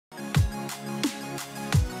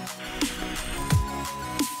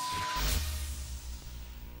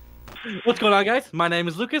What's going on, guys? My name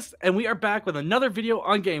is Lucas, and we are back with another video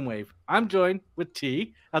on Game Wave. I'm joined with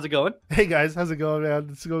T. How's it going? Hey guys, how's it going, man?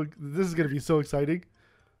 This is gonna be so exciting.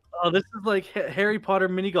 Oh, this is like Harry Potter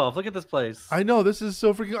mini golf. Look at this place. I know this is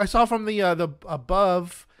so freaking. I saw from the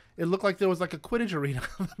above. It looked like there was like a Quidditch arena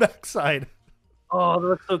on the backside. Oh, that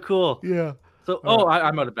looks so cool. Yeah. So,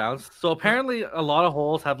 I'm out of bounds. So apparently, a lot of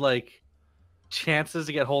holes have like chances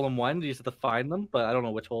to get hole in one. You just have to find them, but I don't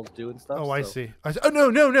know which holes do and stuff. Oh, I see. Oh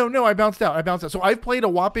no! I bounced out. So I've played a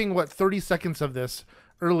whopping 30 seconds of this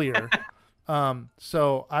earlier.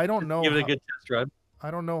 So I don't know. Give it a good test run.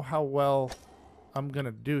 I don't know how well I'm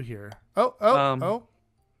gonna do here. Oh.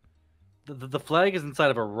 The flag is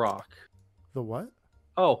inside of a rock. The what?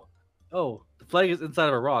 Oh, the flag is inside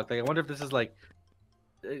of a rock. Like, I wonder if this is like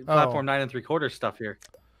platform 9 3/4 stuff here.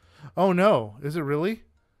 Oh no! Is it really?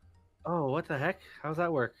 Oh, what the heck? How does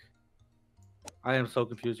that work? I am so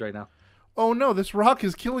confused right now. Oh no! This rock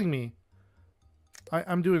is killing me.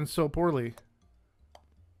 I'm doing so poorly.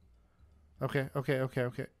 Okay.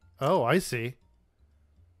 Oh, I see.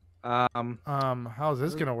 How's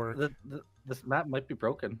this gonna work? This map might be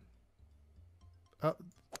broken.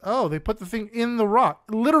 Oh, they put the thing in the rock,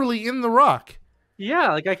 literally in the rock.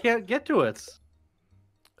 Yeah, like I can't get to it.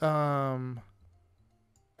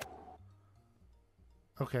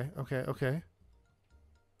 Okay.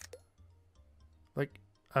 Like,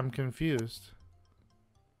 I'm confused.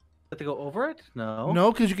 Have to go over it? No.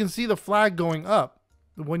 No, because you can see the flag going up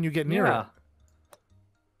when you get near it.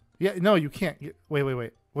 Yeah, no, you can't.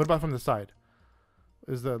 Wait. What about from the side?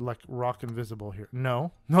 Is the rock invisible here?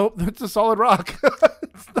 No. Nope, it's a solid rock.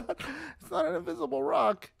 It's not an invisible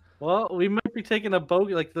rock. Well, we might be taking a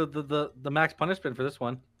bogey, like the max punishment for this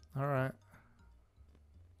one. All right.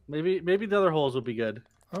 Maybe the other holes will be good.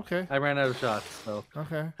 Okay. I ran out of shots, so.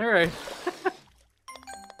 Okay. All right.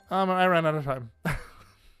 I ran out of time. I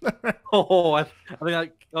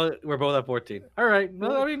think we're both at 14. All right.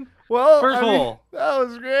 Well, I mean, first hole. That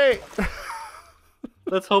was great.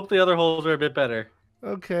 Let's hope the other holes are a bit better.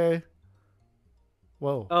 Okay.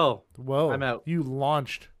 Whoa. Oh. Whoa. I'm out. You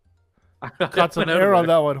launched. Got some air on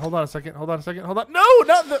that one. Hold on a second. Hold on. No,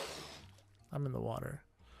 not the. I'm in the water.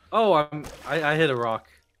 Oh, I hit a rock.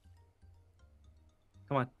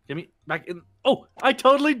 Come on, get me back in. Oh, I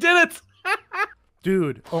totally did it.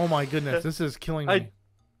 Dude, oh my goodness, this is killing me.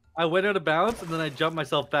 I went out of bounds and then I jumped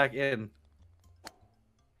myself back in.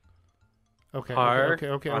 Okay.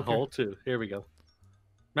 On hole 2. Here we go.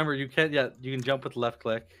 Remember, you can jump with left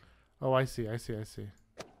click. Oh, I see.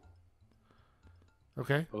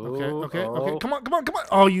 Okay. Oh. Come on.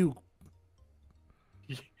 Oh, you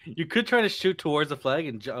could try to shoot towards the flag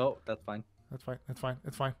and oh, that's fine. It's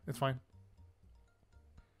fine.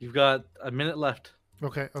 You've got a minute left.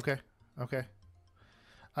 Okay.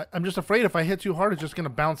 I'm just afraid if I hit too hard, it's just gonna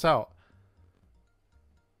bounce out.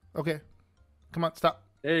 Okay. Come on, stop.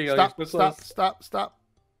 There you go. Stop.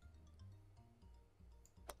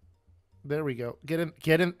 There we go. Get in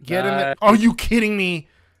there. Are you kidding me?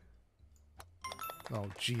 Oh,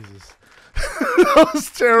 Jesus. That was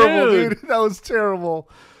terrible, dude. That was terrible.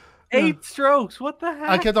 8 strokes. What the heck?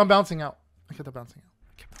 I kept on bouncing out.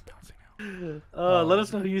 Let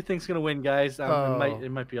us know who you think's gonna win, guys.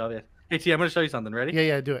 It might be obvious. Hey T, I'm gonna show you something. Ready?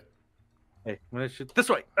 Yeah, do it. Hey, I'm gonna shoot this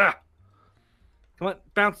way. Come on,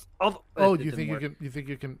 bounce. Oh, you think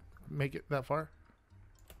you can make it that far?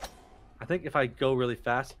 I think if I go really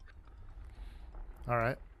fast. All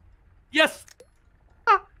right. Yes.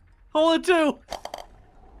 Hole in 2.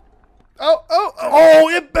 Oh!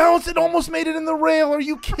 It bounced. It almost made it in the rail. Are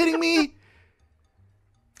you kidding me?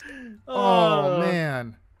 Oh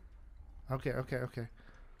man. Okay.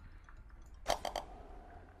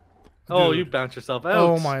 Oh, Dude. you bounced yourself out.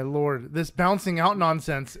 Oh my lord. This bouncing out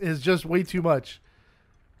nonsense is just way too much.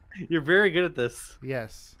 You're very good at this.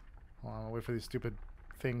 Yes. Hold on, I'll wait for these stupid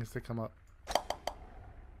things to come up.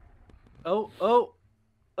 Oh.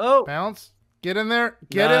 Bounce. Get in there.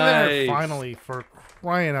 Nice. In there. Finally, for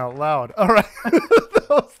crying out loud. All right. That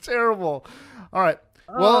was terrible. All right.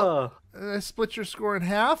 Well, split your score in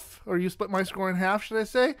half, or you split my score in half, should I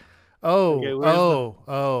say? For crying out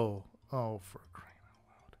loud.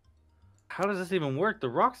 How does this even work? The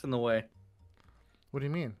rock's in the way. What do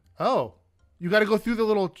you mean? Oh, you got to go through the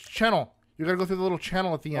little channel. You got to go through the little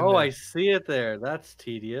channel at the end. Oh, there. I see it there. That's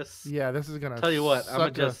tedious. Yeah, this is gonna. Tell you what, I'm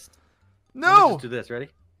gonna just do this. Ready?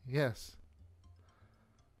 Yes.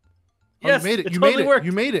 Yes, you made it. You made it. Worked.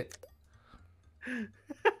 You made it.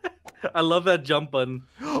 I love that jump button.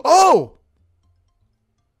 Oh,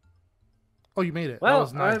 you made it. Well, that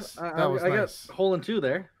was nice. I got hole in 2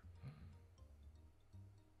 there.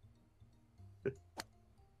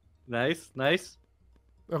 Nice.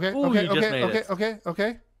 Okay. Ooh, Okay. you just Okay. made Okay. it. Okay.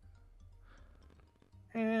 Okay.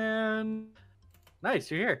 And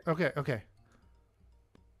nice, you're here. Okay. Okay.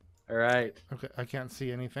 All right. Okay. I can't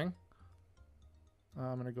see anything.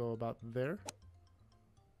 I'm gonna go about there.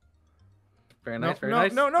 Very No. nice. Very No.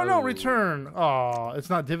 nice. No. No. No. Oh. Return. Oh, it's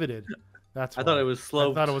not divoted. That's I why. thought it was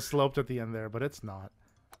sloped. I thought it was sloped at the end there, but it's not.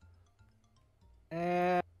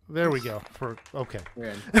 And There we go. Okay. we're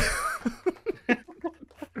in.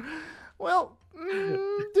 Well,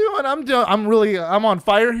 I'm on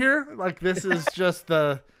fire here. Like this is just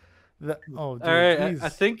the. Oh, dude, All right. please. I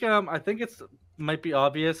think it's might be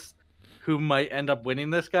obvious who might end up winning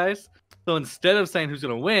this, guys. So instead of saying who's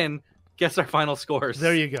gonna win, guess our final scores.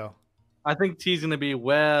 There you go. I think T's gonna be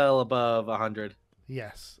well above 100.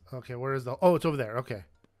 Yes. Okay. Where is the? Oh, it's over there. Okay.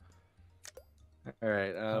 All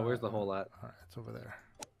right. Where's the hole at? All right. It's over there.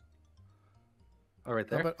 Oh, right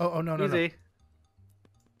there. Oh, no. Easy.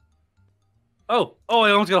 Oh,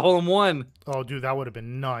 I almost got a hole in one. Oh, dude, that would have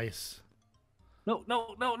been nice. No,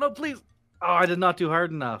 please. Oh, I did not do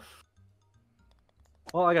hard enough.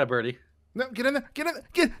 Well, I got a birdie. No, get in there.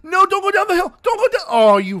 No, don't go down the hill. Don't go down.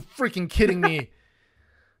 Oh, you freaking kidding me.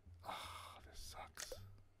 Oh, this sucks.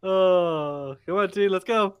 Oh, come on, T. Let's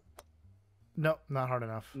go. No, not hard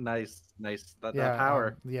enough. Nice. That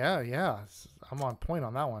power. Yeah. I'm on point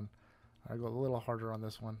on that one. I go a little harder on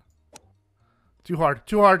this one. Too hard.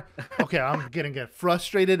 Okay, I'm gonna get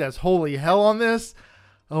frustrated as holy hell on this.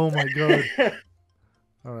 Oh my god.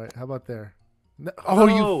 All right, how about there? No, oh,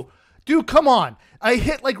 No. you, dude, come on! I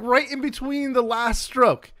hit like right in between the last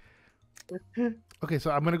stroke. Okay,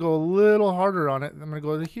 so I'm gonna go a little harder on it. I'm gonna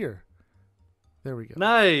go to here. There we go.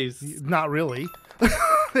 Nice. Not really. 8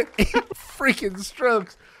 freaking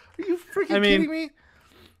strokes. Are you freaking kidding me?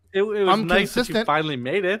 It was I'm nice that you consistent. finally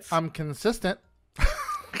made it. I'm consistent.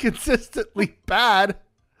 Consistently bad.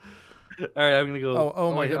 All right, I'm gonna go.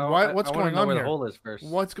 Oh my god! What's going on where here? the hole is first.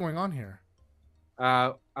 What's going on here?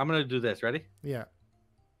 I'm gonna do this. Ready? Yeah.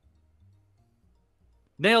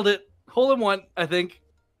 Nailed it. Hole in one, I think.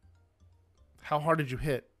 How hard did you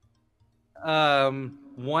hit? 1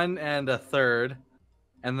 1/3,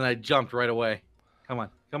 and then I jumped right away. Come on.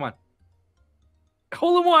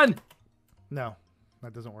 Hole in one. No,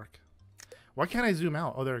 that doesn't work. Why can't I zoom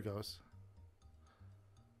out? Oh, there it goes.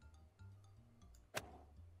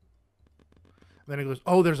 Then it goes,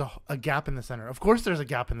 oh, there's a gap in the center. Of course there's a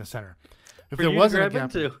gap in the center. If there wasn't a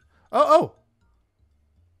gap. Oh.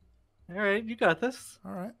 All right, you got this.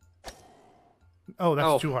 All right. Oh,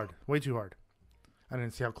 that's too hard. Way too hard. I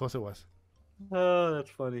didn't see how close it was. Oh, that's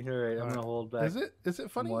funny. All right, I'm going to hold back. Is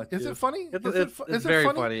it funny? Watch Is you. it funny? It's very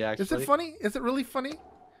funny, actually. Is it funny? Is it really funny?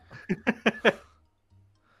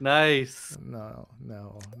 Nice. No.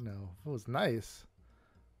 It was nice.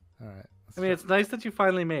 All right. I mean, it's nice that you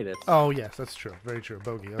finally made it. Oh, yes, that's true. Very true.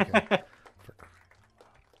 Bogey. Okay.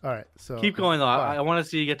 All right. So keep going, though. I want to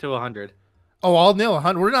see you get to 100. Oh, I'll nail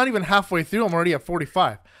 100. We're not even halfway through. I'm already at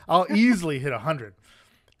 45. I'll easily hit 100.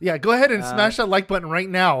 Yeah, go ahead and smash that like button right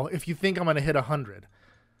now if you think I'm going to hit 100.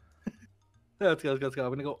 Let's go. I'm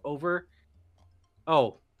going to go over.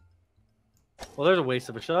 Oh. Well, there's a waste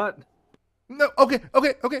of a shot. No. Okay.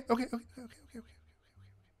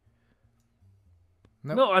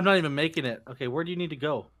 Nope. No, I'm not even making it. Okay, where do you need to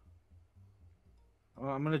go?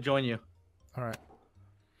 I'm going to join you. All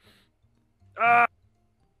right.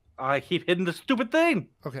 I keep hitting the stupid thing.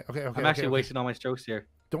 Okay. I'm actually wasting all my strokes here.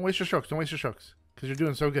 Don't waste your strokes. Because you're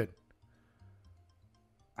doing so good.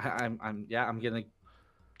 I'm going to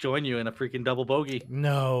join you in a freaking double bogey.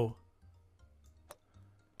 No.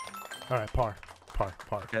 All right, par.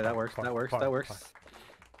 Okay, that works. That works.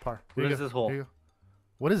 Par. What is this hole?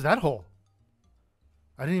 What is that hole?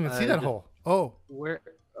 I didn't even see that hole. Oh. Where?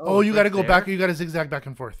 Oh, you got to go back. You got to zigzag back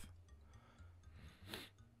and forth.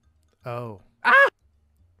 Oh. Ah!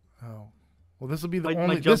 Oh. Well, this will be the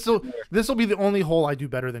only. This will be the only hole I do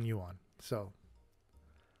better than you on. So.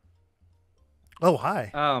 Oh,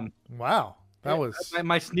 hi. Wow. That was.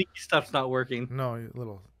 My sneaky stuff's not working. No,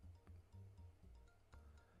 little.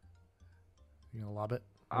 You gonna lob it?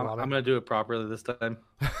 I'm gonna do it properly this time.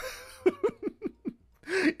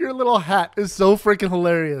 Your little hat is so freaking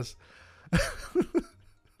hilarious.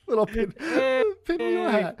 Little pinwheel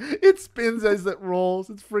hat. It spins as it rolls.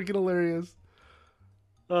 It's freaking hilarious.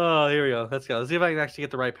 Oh, here we go. Let's go. Let's see if I can actually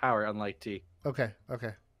get the right power, unlike T. Okay.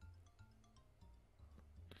 Did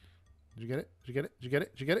you get it?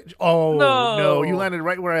 Oh, no. You landed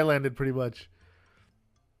right where I landed, pretty much.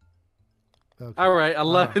 Okay. All right.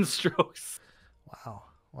 11 strokes.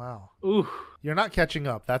 Wow. Ooh. You're not catching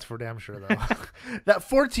up. That's for damn sure, though. That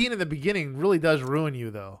 14 in the beginning really does ruin you,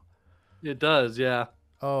 though. It does, yeah.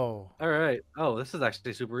 Oh. All right. Oh, this is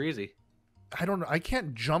actually super easy. I don't know. I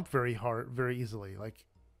can't jump very easily. Like,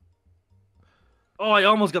 Oh, I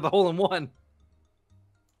almost got the hole in one.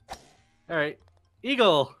 All right.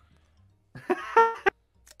 Eagle.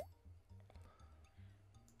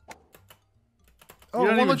 oh,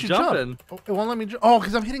 it won't let you jump. Oh, it won't let me jump. Oh,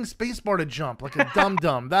 because I'm hitting spacebar to jump like a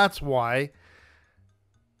dum-dum. That's why.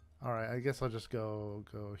 All right. I guess I'll just go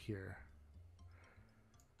here.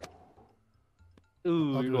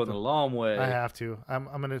 Ooh, you're going the long way. I have to. I'm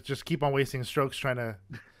gonna just keep on wasting strokes trying to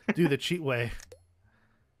do the cheat way.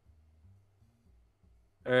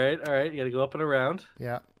 All right. You got to go up and around.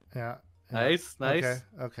 Yeah. Nice.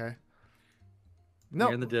 Okay. No.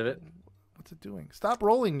 You're in the divot. What's it doing? Stop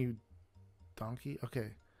rolling, you donkey.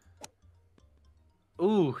 Okay.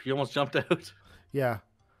 Ooh, you almost jumped out. Yeah.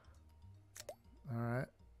 All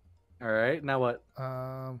right. Now what?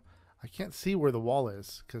 I can't see where the wall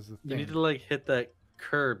is because the thing. You need to like hit that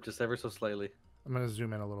curb just ever so slightly. I'm gonna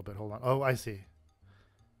zoom in a little bit. Hold on. Oh, I see.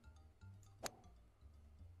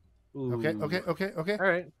 Ooh. Okay. All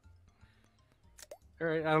right.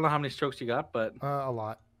 I don't know how many strokes you got, but a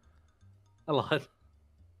lot. A lot.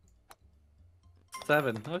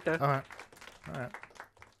 7. Okay. All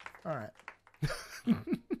right.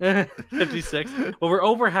 56. Well, we're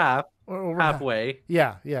over half. Halfway.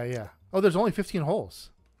 Yeah. Oh, there's only 15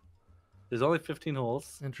 holes. There's only 15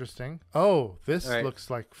 holes. Interesting. Oh, this looks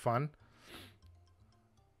like fun.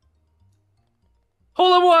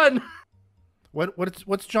 Hole in one.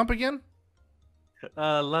 What's jump again?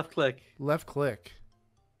 Left click. Left click.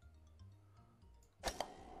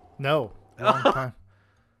 No. Wrong time.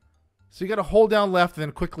 So you got to hold down left and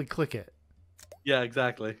then quickly click it. Yeah,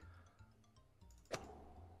 exactly.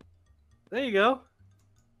 There you go.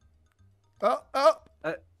 Oh.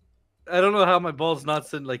 I don't know how my ball's not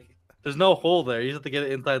sitting like. There's no hole there. You just have to get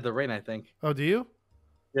it inside the ring, I think. Oh, do you?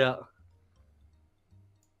 Yeah.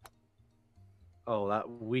 Oh, that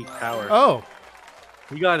weak power. Oh.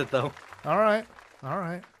 You got it, though. All right.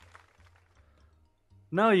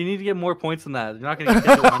 No, you need to get more points than that. You're not going to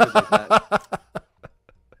get 100 like that.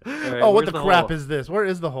 Right, oh, what the crap is this? Where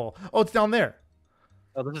is the hole? Oh, it's down there.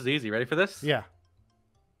 Oh, this is easy. Ready for this? Yeah.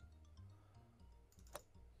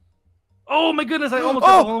 Oh, my goodness. I almost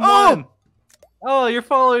got the hole in one. Oh, you're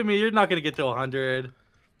following me. You're not going to get to 100.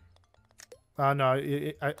 No,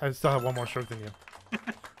 I still have one more stroke than you.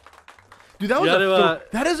 Dude, that was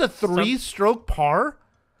that is a 3-stroke par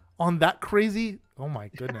on that crazy. Oh my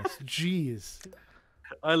goodness. Jeez.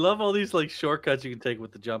 I love all these like shortcuts you can take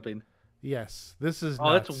with the jumping. Yes, this is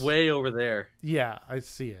nuts. That's way over there. Yeah, I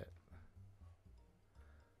see it.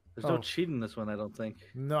 There's no cheating in this one, I don't think.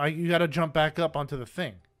 No, you got to jump back up onto the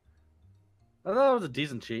thing. I thought it was a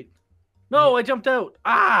decent cheat. No, I jumped out.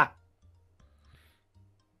 Ah!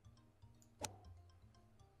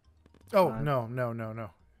 Oh, no.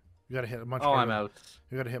 You got to hit it much harder. Oh, I'm out.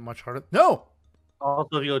 You got to hit much harder. No!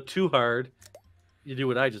 Also, if you go too hard, you do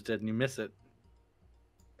what I just did and you miss it.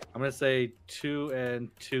 I'm going to say 2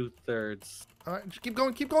 2/3. All right, just keep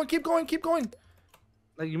going.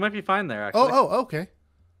 You might be fine there, actually. Oh, okay.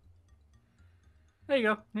 There you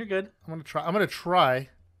go. You're good. I'm going to try.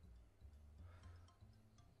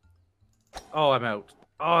 Oh, I'm out.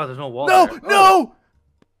 Oh, there's no wall No! there. No!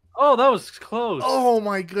 Oh, that was close. Oh,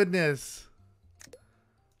 my goodness.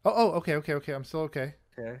 Oh, okay. I'm still okay.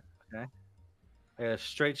 Okay. I got a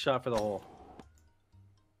straight shot for the hole.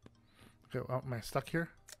 Okay, well, am I stuck here?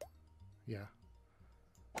 Yeah.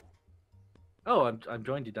 Oh, I'm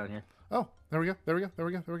joined you down here. Oh, there we go.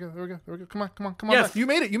 Come on. Yes. Back. You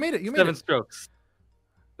made it. 7 strokes.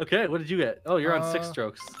 Okay, what did you get? Oh, you're on 6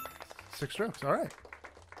 strokes. 6 strokes. All right.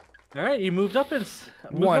 All right, you moved up and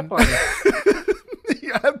one. Up on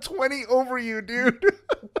I have 20 over you, dude.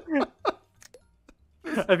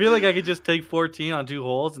 I feel like I could just take 14 on 2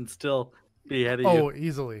 holes and still be ahead of you. Oh,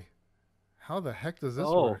 easily. How the heck does this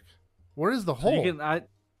work? Where is the hole?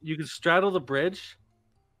 You can straddle the bridge,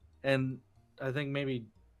 and I think maybe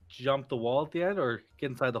jump the wall at the end or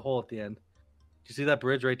get inside the hole at the end. Do you see that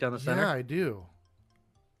bridge right down the center? Yeah, I do.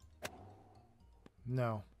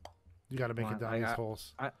 No. You got to make it down these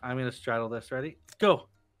holes. I'm going to straddle this. Ready? Go.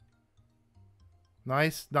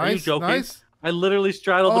 Nice. Are you joking? Nice. I literally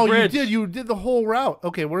straddled the bridge. You did the whole route.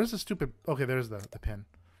 Okay, where's the stupid... Okay, there's the pin.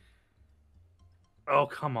 Oh,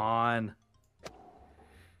 come on.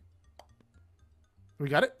 We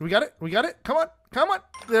got it. Come on.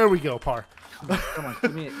 There we go, par. Come on.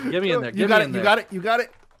 Get me in there. You got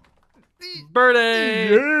it.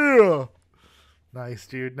 Birdie. Yeah. Nice,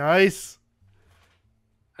 dude. Nice.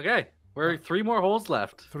 Okay. We're 3 more holes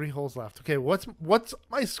left. 3 holes left. Okay, what's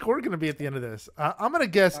my score going to be at the end of this? I'm going to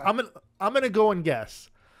guess. I'm going to go and guess.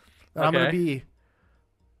 And I'm gonna be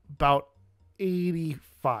about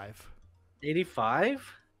 85.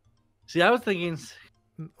 85? See, I was thinking,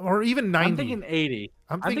 or even 90. I'm thinking 80.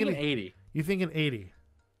 I'm thinking 80. You thinking 80?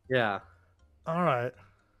 Yeah. All right.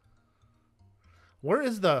 Where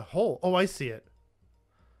is the hole? Oh, I see it.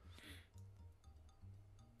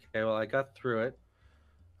 Okay, well, I got through it.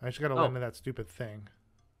 I just gotta land in that stupid thing.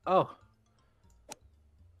 Oh.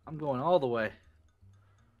 I'm going all the way.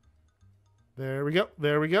 There we go.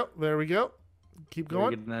 There we go. There we go. Keep going.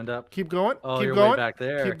 We're gonna end up. Keep going. Oh, keep you're going. way back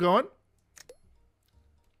there. Keep going.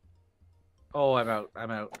 Oh, I'm out.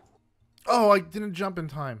 I'm out. Oh, I didn't jump in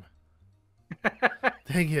time.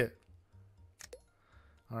 Dang it.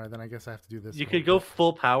 All right, then I guess I have to do this. You could go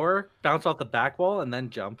full power, bounce off the back wall, and then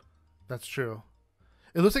jump. That's true.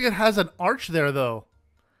 It looks like it has an arch there, though.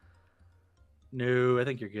 No, I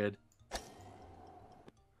think you're good.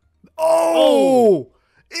 Oh!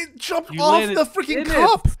 It jumped off the freaking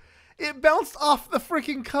cup. It bounced off the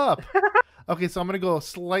freaking cup. Okay, so I'm going to go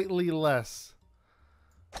slightly less.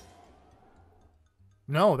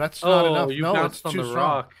 No, that's not enough. No, it's too strong.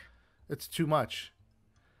 Rock. It's too much.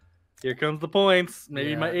 Here comes the points.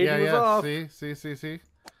 Maybe my 80 was off. See.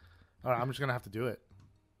 All right, I'm just going to have to do it.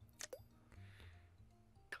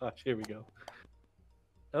 Gosh, here we go.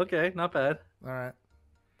 Okay, not bad. All right.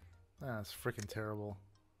 That's freaking terrible.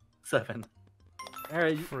 7. All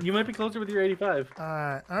right, you might be closer with your 85.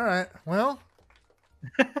 All right. Well,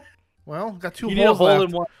 got 2 holes. You need a hole left.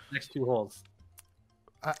 in one next 2 holes.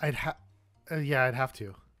 I'd have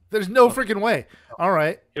to. There's no freaking way. All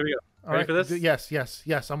right. Here we go. Ready for this?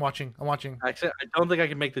 Yes. I'm watching. Actually, I don't think I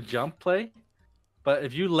can make the jump play, but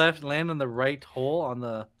if you land on the right hole on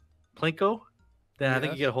the plinko, then I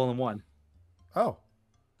think you get a hole in one. Oh.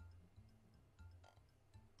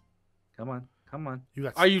 Come on. You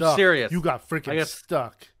got Are you serious? You got freaking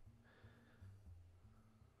stuck.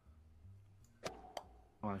 Come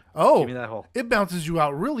on. Oh. Give me that hole. It bounces you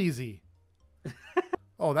out real easy.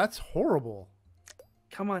 Oh, that's horrible.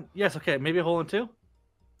 Come on. Yes, okay. Maybe a hole in 2?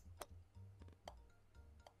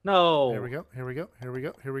 No. Here we go.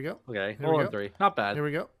 Okay, hole in 3. Not bad. Here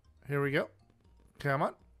we go. Come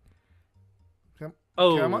on.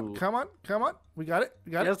 Oh. Come on. We got it.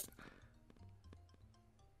 Yes.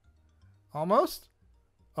 Almost.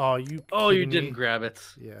 Oh, you didn't grab it.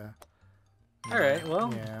 Yeah. All right.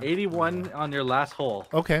 Well, 81 on your last hole.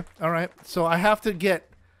 Okay. All right. So I have to get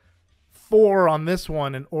 4 on this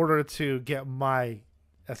one in order to get my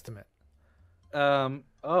estimate. Oh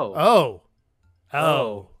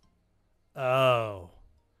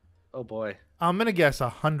boy. I'm gonna guess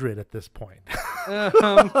 100 at this point.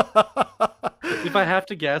 If I have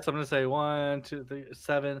to guess, I'm gonna say 1, 2, 3,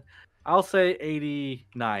 7. I'll say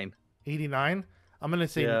 89. 89. I'm gonna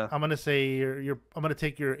say. Yeah. I'm gonna say I'm gonna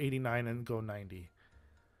take your 89 and go 90.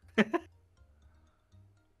 All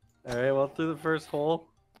right. Well, through the first hole.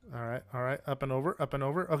 All right. Up and over.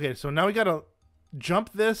 Okay, so now we gotta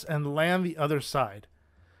jump this and land the other side,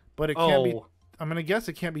 but it can't be. I'm gonna guess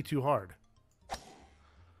it can't be too hard.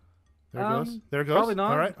 There it goes. Probably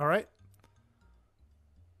not. All right.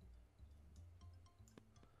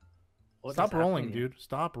 Stop rolling, dude.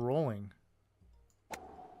 Stop rolling.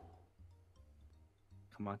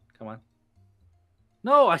 Come on.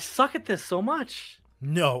 No, I suck at this so much.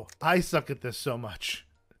 No, I suck at this so much.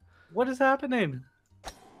 What is happening?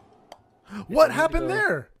 What happened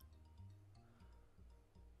there?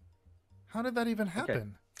 How did that even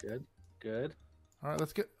happen? Okay. Good. All right,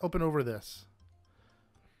 let's open over this.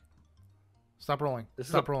 Stop rolling.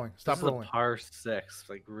 Stop rolling. This is a par 6.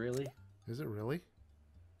 Like, really? Is it really?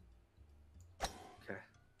 Okay.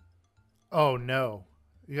 Oh, no.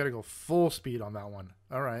 You got to go full speed on that one.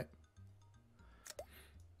 All right.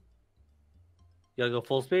 You got to go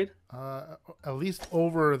full speed? At least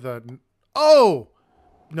over the... Oh!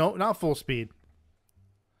 No, not full speed.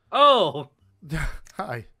 Oh!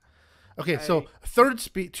 Hi. Okay, so third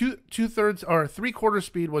speed, two thirds or 3/4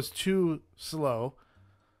 speed was too slow.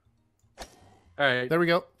 All right. There we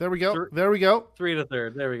go. 3 1/3. There we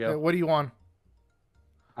go. What do you want?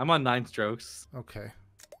 I'm on 9 strokes. Okay.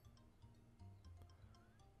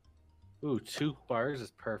 Ooh, 2 bars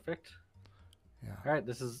is perfect. Yeah. All right,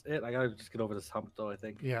 this is it. I gotta just get over this hump, though, I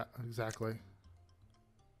think. Yeah, exactly.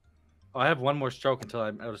 Oh, I have 1 more stroke until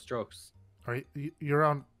I'm out of strokes. All right, you're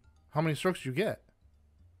on. How many strokes did you get?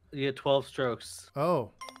 You get 12 strokes.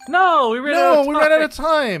 Oh. No, we ran out of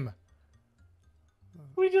time.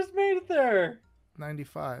 We just made it there.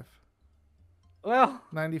 95. Well,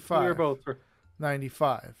 95. We were both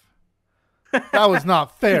 95. That was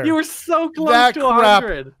not fair. You were so close to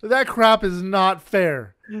 100. That crap is not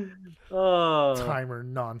fair. Oh, timer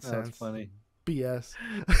nonsense. That's funny. BS.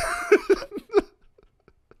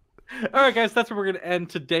 All right, guys, that's where we're going to end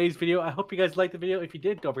today's video. I hope you guys liked the video. If you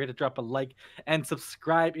did, don't forget to drop a like and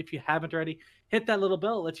subscribe if you haven't already. Hit that little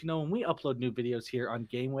bell. It lets you know when we upload new videos here on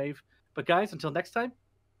GameWave. But, guys, until next time,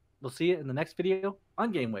 we'll see you in the next video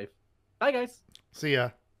on GameWave. Bye, guys. See ya.